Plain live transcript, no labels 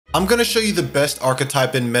I'm going to show you the best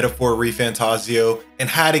archetype in Metaphor ReFantazio and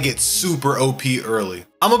how to get super OP early.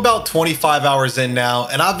 I'm about 25 hours in now,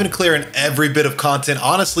 and I've been clearing every bit of content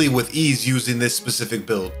honestly with ease using this specific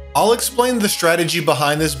build. I'll explain the strategy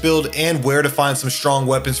behind this build and where to find some strong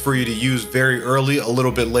weapons for you to use very early a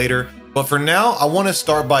little bit later, but for now I want to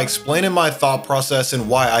start by explaining my thought process and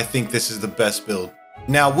why I think this is the best build.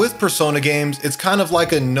 Now with Persona games, it's kind of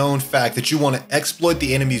like a known fact that you want to exploit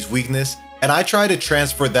the enemy's weakness, and I try to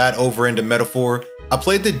transfer that over into Metaphor. I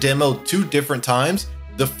played the demo 2 different times.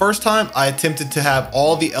 The first time I attempted to have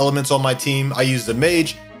all the elements on my team. I used the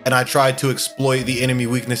mage and I tried to exploit the enemy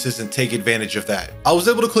weaknesses and take advantage of that. I was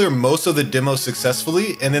able to clear most of the demo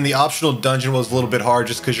successfully, and then the optional dungeon was a little bit hard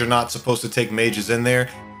just because you're not supposed to take mages in there,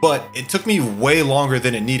 but it took me way longer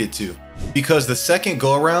than it needed to. Because the second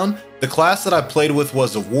go around, the class that I played with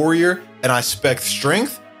was a warrior and I spec'd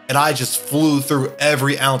strength, and I just flew through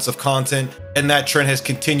every ounce of content, and that trend has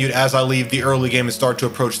continued as I leave the early game and start to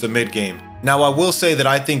approach the mid game. Now I will say that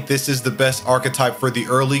I think this is the best archetype for the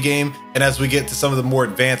early game, and as we get to some of the more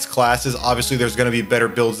advanced classes, obviously there's going to be better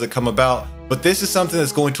builds that come about, but this is something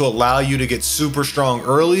that's going to allow you to get super strong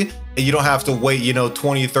early, and you don't have to wait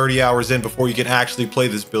 20-30 hours in before you can actually play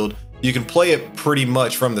this build. You can play it pretty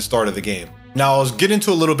much from the start of the game. Now I was getting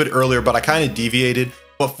into a little bit earlier, but I kind of deviated.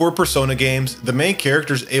 But for Persona games, the main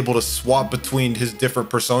character is able to swap between his different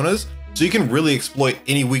personas, so you can really exploit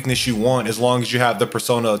any weakness you want as long as you have the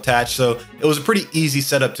persona attached, so it was a pretty easy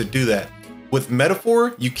setup to do that. With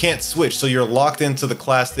Metaphor, you can't switch, so you're locked into the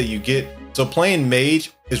class that you get, so playing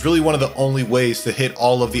mage is really one of the only ways to hit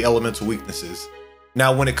all of the elemental weaknesses.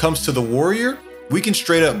 Now when it comes to the warrior, we can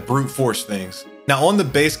straight up brute force things. Now on the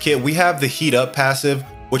base kit, we have the heat up passive,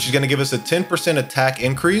 which is going to give us a 10% attack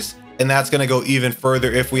increase, and that's going to go even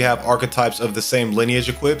further if we have archetypes of the same lineage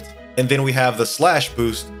equipped. And then we have the slash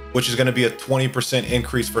boost, which is going to be a 20%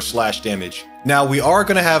 increase for slash damage. Now we are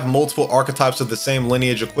going to have multiple archetypes of the same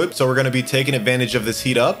lineage equipped, so we're going to be taking advantage of this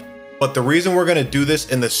heat up. But the reason we're going to do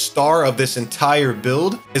this, and the star of this entire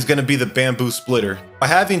build, is going to be the bamboo splitter. By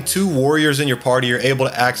having 2 warriors in your party, you're able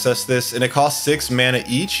to access this, and it costs 6 mana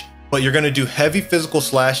each, but you're going to do heavy physical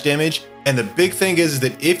slash damage. And the big thing is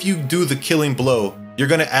that if you do the killing blow, you're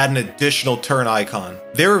going to add an additional turn icon.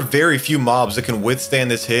 There are very few mobs that can withstand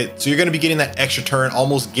this hit, so you're going to be getting that extra turn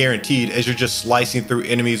almost guaranteed as you're just slicing through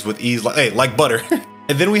enemies with ease like butter.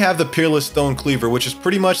 And then we have the Peerless Stone Cleaver, which is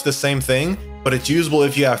pretty much the same thing, but it's usable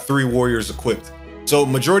if you have 3 warriors equipped. So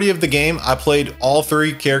majority of the game, I played all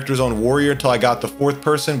 3 characters on warrior until I got the 4th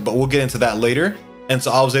person, but we'll get into that later. And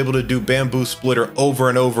so I was able to do bamboo splitter over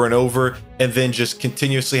and over and over, and then just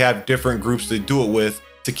continuously have different groups to do it with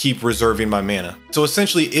to keep reserving my mana. So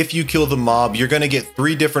essentially, if you kill the mob, you're going to get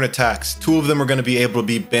 3 different attacks. 2 of them are going to be able to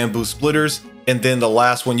be bamboo splitters, and then the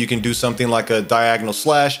last one you can do something like a diagonal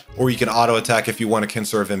slash, or you can auto attack if you want to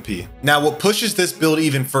conserve MP. Now what pushes this build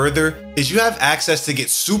even further is you have access to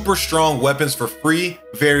get super strong weapons for free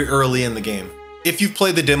very early in the game. If you've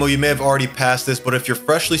played the demo, you may have already passed this, but if you're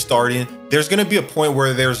freshly starting, there's going to be a point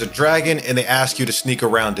where there's a dragon and they ask you to sneak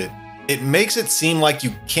around it. It makes it seem like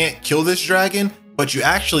you can't kill this dragon, but you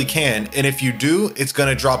actually can, and if you do, it's going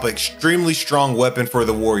to drop an extremely strong weapon for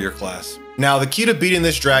the warrior class. Now the key to beating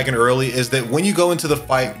this dragon early is that when you go into the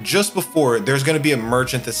fight, just before, there's going to be a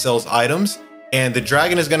merchant that sells items, and the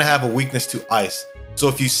dragon is going to have a weakness to ice. So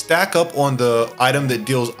if you stack up on the item that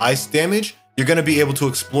deals ice damage, you're going to be able to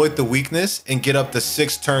exploit the weakness and get up to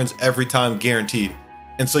 6 turns every time guaranteed.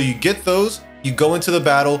 And so you get those, you go into the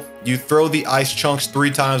battle, you throw the ice chunks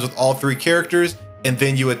 3 times with all 3 characters, and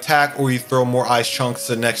then you attack or you throw more ice chunks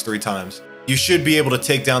the next 3 times. You should be able to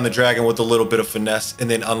take down the dragon with a little bit of finesse and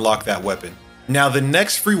then unlock that weapon. Now the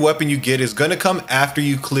next free weapon you get is going to come after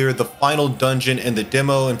you clear the final dungeon in the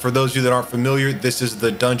demo, and for those of you that aren't familiar, this is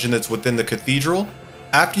the dungeon that's within the cathedral.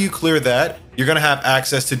 After you clear that, you're going to have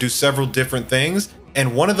access to do several different things,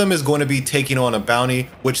 and one of them is going to be taking on a bounty,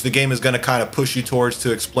 which the game is going to kind of push you towards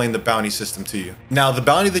to explain the bounty system to you. Now the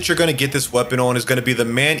bounty that you're going to get this weapon on is going to be the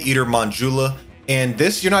Man-Eater Manjula, and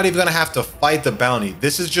this you're not even going to have to fight the bounty.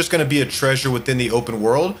 This is just going to be a treasure within the open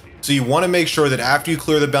world, so you want to make sure that after you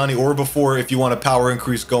clear the bounty, or before if you want a power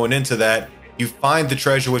increase going into that, you find the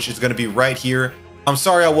treasure, which is going to be right here. I'm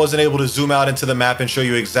sorry I wasn't able to zoom out into the map and show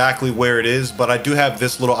you exactly where it is, but I do have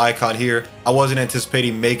this little icon here. I wasn't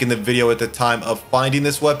anticipating making the video at the time of finding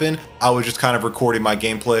this weapon. I was just kind of recording my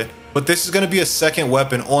gameplay. But this is going to be a second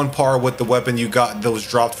weapon on par with the weapon you got that was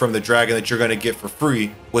dropped from the dragon that you're going to get for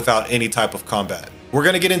free without any type of combat. We're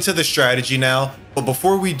going to get into the strategy now, but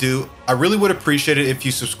before we do, I really would appreciate it if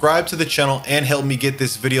you subscribe to the channel and help me get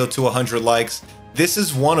this video to 100 likes. This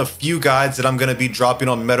is one of few guides that I'm going to be dropping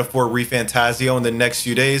on Metaphor ReFantazio in the next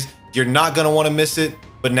few days. You're not going to want to miss it,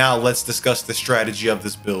 but now let's discuss the strategy of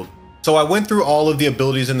this build. So I went through all of the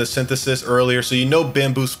abilities in the synthesis earlier, so you know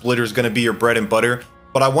Bamboo Splitter is going to be your bread and butter,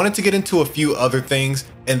 but I wanted to get into a few other things,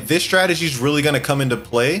 and this strategy is really going to come into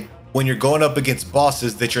play when you're going up against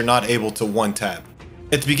bosses that you're not able to one-tap.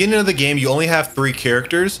 At the beginning of the game, you only have 3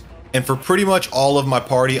 characters, and for pretty much all of my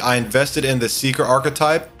party, I invested in the Seeker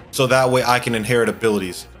archetype, so that way I can inherit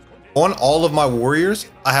abilities. On all of my warriors,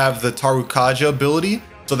 I have the Tarukaja ability,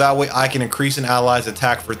 so that way I can increase an ally's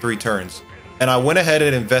attack for 3 turns. And I went ahead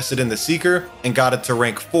and invested in the Seeker and got it to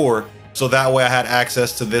rank 4, so that way I had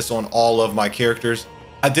access to this on all of my characters.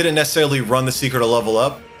 I didn't necessarily run the Seeker to level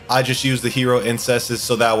up, I just used the hero incesses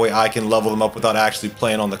so that way I can level them up without actually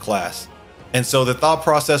playing on the class. And so the thought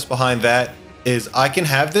process behind that is I can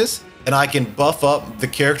have this and I can buff up the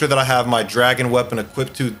character that I have my dragon weapon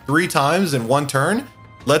equipped to 3 times in 1 turn,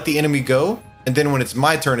 let the enemy go, and then when it's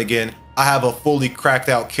my turn again, I have a fully cracked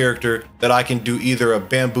out character that I can do either a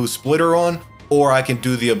bamboo splitter on, or I can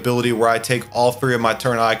do the ability where I take all 3 of my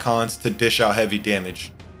turn icons to dish out heavy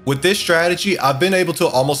damage. With this strategy, I've been able to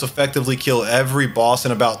almost effectively kill every boss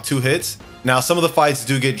in about 2 hits. Now, some of the fights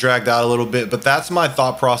do get dragged out a little bit, but that's my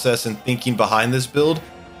thought process and thinking behind this build.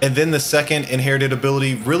 And then the second inherited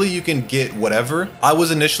ability, really you can get whatever. I was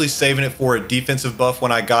initially saving it for a defensive buff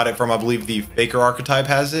when I got it from, I believe the Faker archetype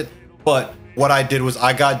has it. But what I did was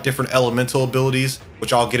I got different elemental abilities,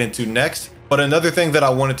 which I'll get into next. But another thing that I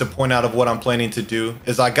wanted to point out of what I'm planning to do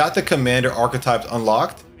is I got the commander archetypes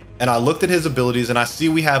unlocked, and I looked at his abilities and I see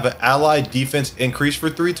we have an ally defense increase for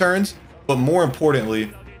 3 turns, but more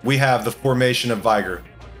importantly, we have the formation of Vigor.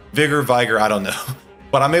 Vigor, I don't know.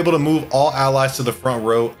 But I'm able to move all allies to the front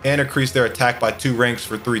row and increase their attack by 2 ranks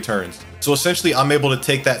for 3 turns. So essentially I'm able to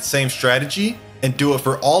take that same strategy and do it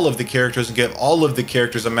for all of the characters and give all of the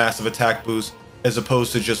characters a massive attack boost as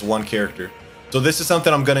opposed to just one character. So this is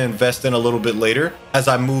something I'm going to invest in a little bit later as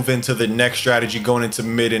I move into the next strategy going into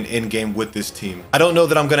mid and end game with this team. I don't know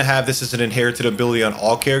that I'm going to have this as an inherited ability on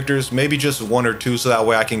all characters, maybe just 1 or 2 so that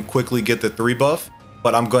way I can quickly get the 3 buff,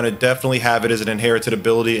 but I'm going to definitely have it as an inherited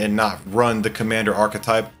ability and not run the commander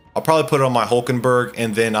archetype. I'll probably put it on my Hulkenberg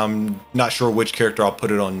and then I'm not sure which character I'll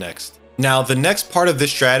put it on next. Now the next part of this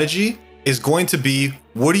strategy is going to be,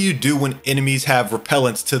 what do you do when enemies have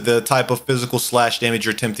repellents to the type of physical slash damage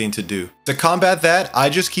you're attempting to do? To combat that,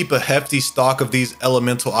 I just keep a hefty stock of these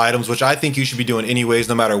elemental items, which I think you should be doing anyways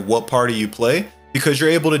no matter what party you play, because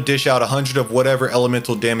you're able to dish out 100 of whatever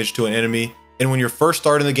elemental damage to an enemy. And when you're first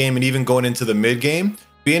starting the game and even going into the mid game,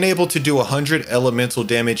 being able to do 100 elemental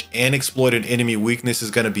damage and exploit an enemy weakness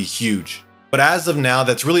is going to be huge. But as of now,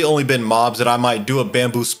 that's really only been mobs that I might do a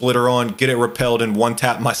bamboo splitter on, get it repelled and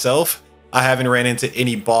 1-tap myself. I haven't ran into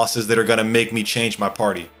any bosses that are going to make me change my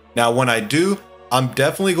party. Now, when I do, I'm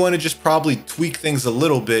definitely going to just probably tweak things a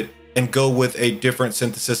little bit and go with a different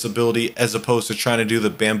synthesis ability as opposed to trying to do the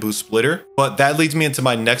bamboo splitter. But that leads me into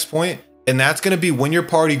my next point, and that's going to be when your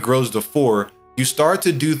party grows to 4, you start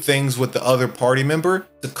to do things with the other party member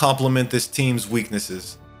to complement this team's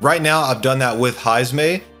weaknesses. Right now, I've done that with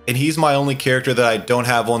Heismay, and he's my only character that I don't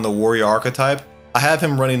have on the warrior archetype. I have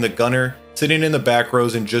him running the gunner, sitting in the back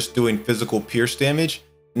rows and just doing physical pierce damage.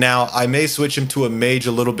 Now, I may switch him to a mage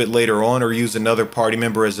a little bit later on or use another party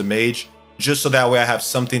member as a mage, just so that way I have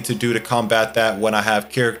something to do to combat that when I have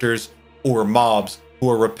characters or mobs who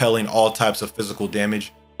are repelling all types of physical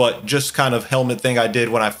damage. But just kind of helmet thing I did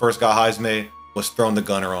when I first got Heismay was throwing the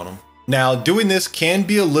gunner on him. Now, doing this can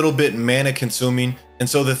be a little bit mana consuming, and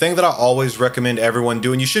so the thing that I always recommend everyone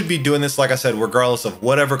do, and you should be doing this, like I said, regardless of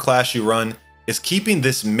whatever class you run, is keeping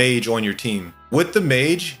this mage on your team. With the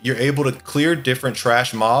mage, you're able to clear different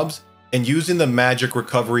trash mobs, and using the magic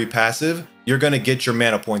recovery passive, you're going to get your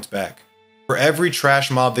mana points back. For every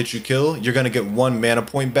trash mob that you kill, you're going to get 1 mana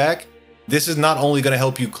point back. This is not only going to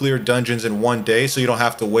help you clear dungeons in 1 day so you don't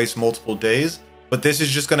have to waste multiple days, but this is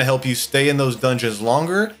just going to help you stay in those dungeons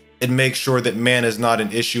longer and make sure that mana is not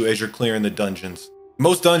an issue as you're clearing the dungeons.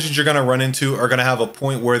 Most dungeons you're going to run into are going to have a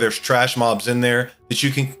point where there's trash mobs in there that you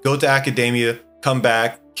can go to Academia, come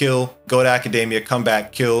back, kill, go to Academia, come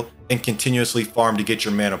back, kill, and continuously farm to get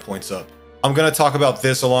your mana points up. I'm going to talk about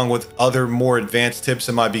this along with other more advanced tips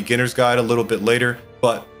in my beginner's guide a little bit later,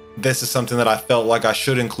 but this is something that I felt like I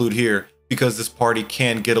should include here because this party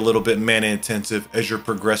can get a little bit mana intensive as you're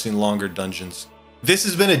progressing longer dungeons. This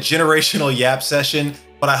has been a generational yap session,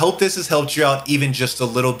 but I hope this has helped you out even just a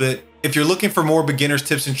little bit. If you're looking for more beginners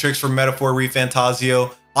tips and tricks from Metaphor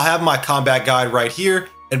ReFantazio, I'll have my combat guide right here,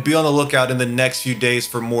 and be on the lookout in the next few days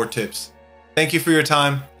for more tips. Thank you for your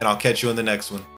time, and I'll catch you in the next one.